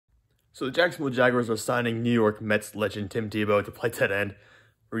So the Jacksonville Jaguars are signing New York Mets legend Tim Tebow to play tight end,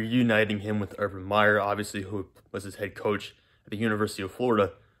 reuniting him with Urban Meyer, obviously, who was his head coach at the University of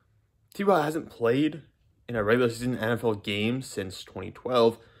Florida. Tebow hasn't played in a regular season NFL game since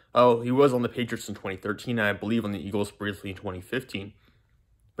 2012. Oh, he was on the Patriots in 2013, and I believe on the Eagles briefly in 2015.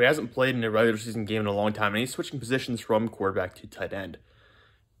 But he hasn't played in a regular season game in a long time, and he's switching positions from quarterback to tight end.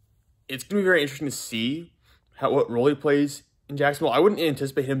 It's going to be very interesting to see what role he plays in Jacksonville. I wouldn't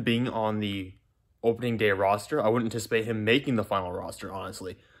anticipate him being on the opening day roster. I wouldn't anticipate him making the final roster,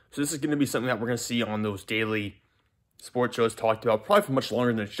 honestly. So this is going to be something that we're going to see on those daily sports shows talked about, probably for much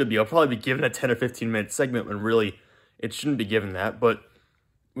longer than it should be. I'll probably be given a 10 or 15-minute segment when really it shouldn't be given that. But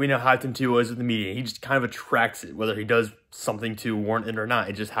we know how Tim Tebow is with the media. He just kind of attracts it, whether he does something to warrant it or not.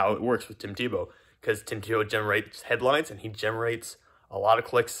 It's just how it works with Tim Tebow, because Tim Tebow generates headlines and he generates a lot of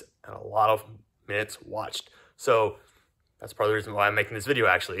clicks and a lot of minutes watched. So that's part of the reason why I'm making this video,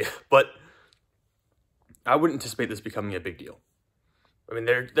 actually. But I wouldn't anticipate this becoming a big deal. I mean,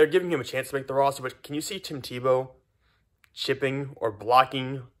 they're giving him a chance to make the roster, but can you see Tim Tebow chipping or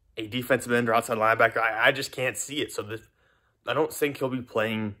blocking a defensive end or outside linebacker? I just can't see it. So I don't think he'll be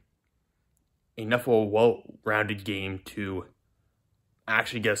playing enough of a well-rounded game to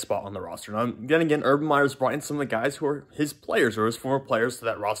actually get a spot on the roster. Now, then again, Urban Meyer's brought in some of the guys who are his players or his former players to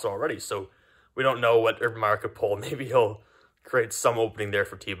that roster already. So we don't know what Urban Meyer could pull. Maybe he'll create some opening there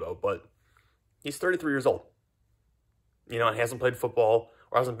for Tebow, but he's 33 years old. You know, he hasn't played football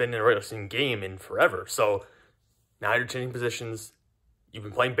or hasn't been in a regular season game in forever. So now you're changing positions. You've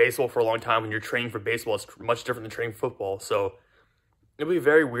been playing baseball for a long time. When you're training for baseball, it's much different than training for football. So it'll be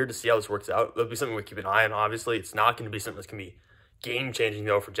very weird to see how this works out. It'll be something we keep an eye on, obviously. It's not going to be something that's going to be game-changing,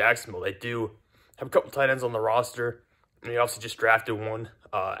 though, for Jacksonville. They do have a couple tight ends on the roster. And they also just drafted one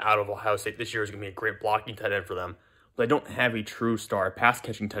out of Ohio State. This year is going to be a great blocking tight end for them. But they don't have a true star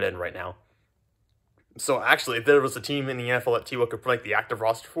pass-catching tight end right now. So actually, if there was a team in the NFL that Tebow could play the active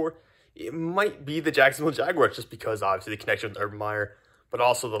roster for, it might be the Jacksonville Jaguars, just because, obviously, the connection with Urban Meyer, but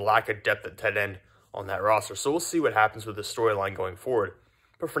also the lack of depth at tight end on that roster. So we'll see what happens with the storyline going forward.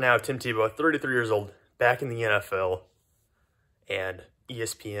 But for now, Tim Tebow, 33 years old, back in the NFL, and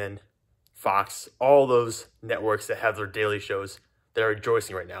ESPN, Fox, all those networks that have their daily shows, they're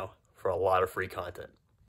rejoicing right now for a lot of free content.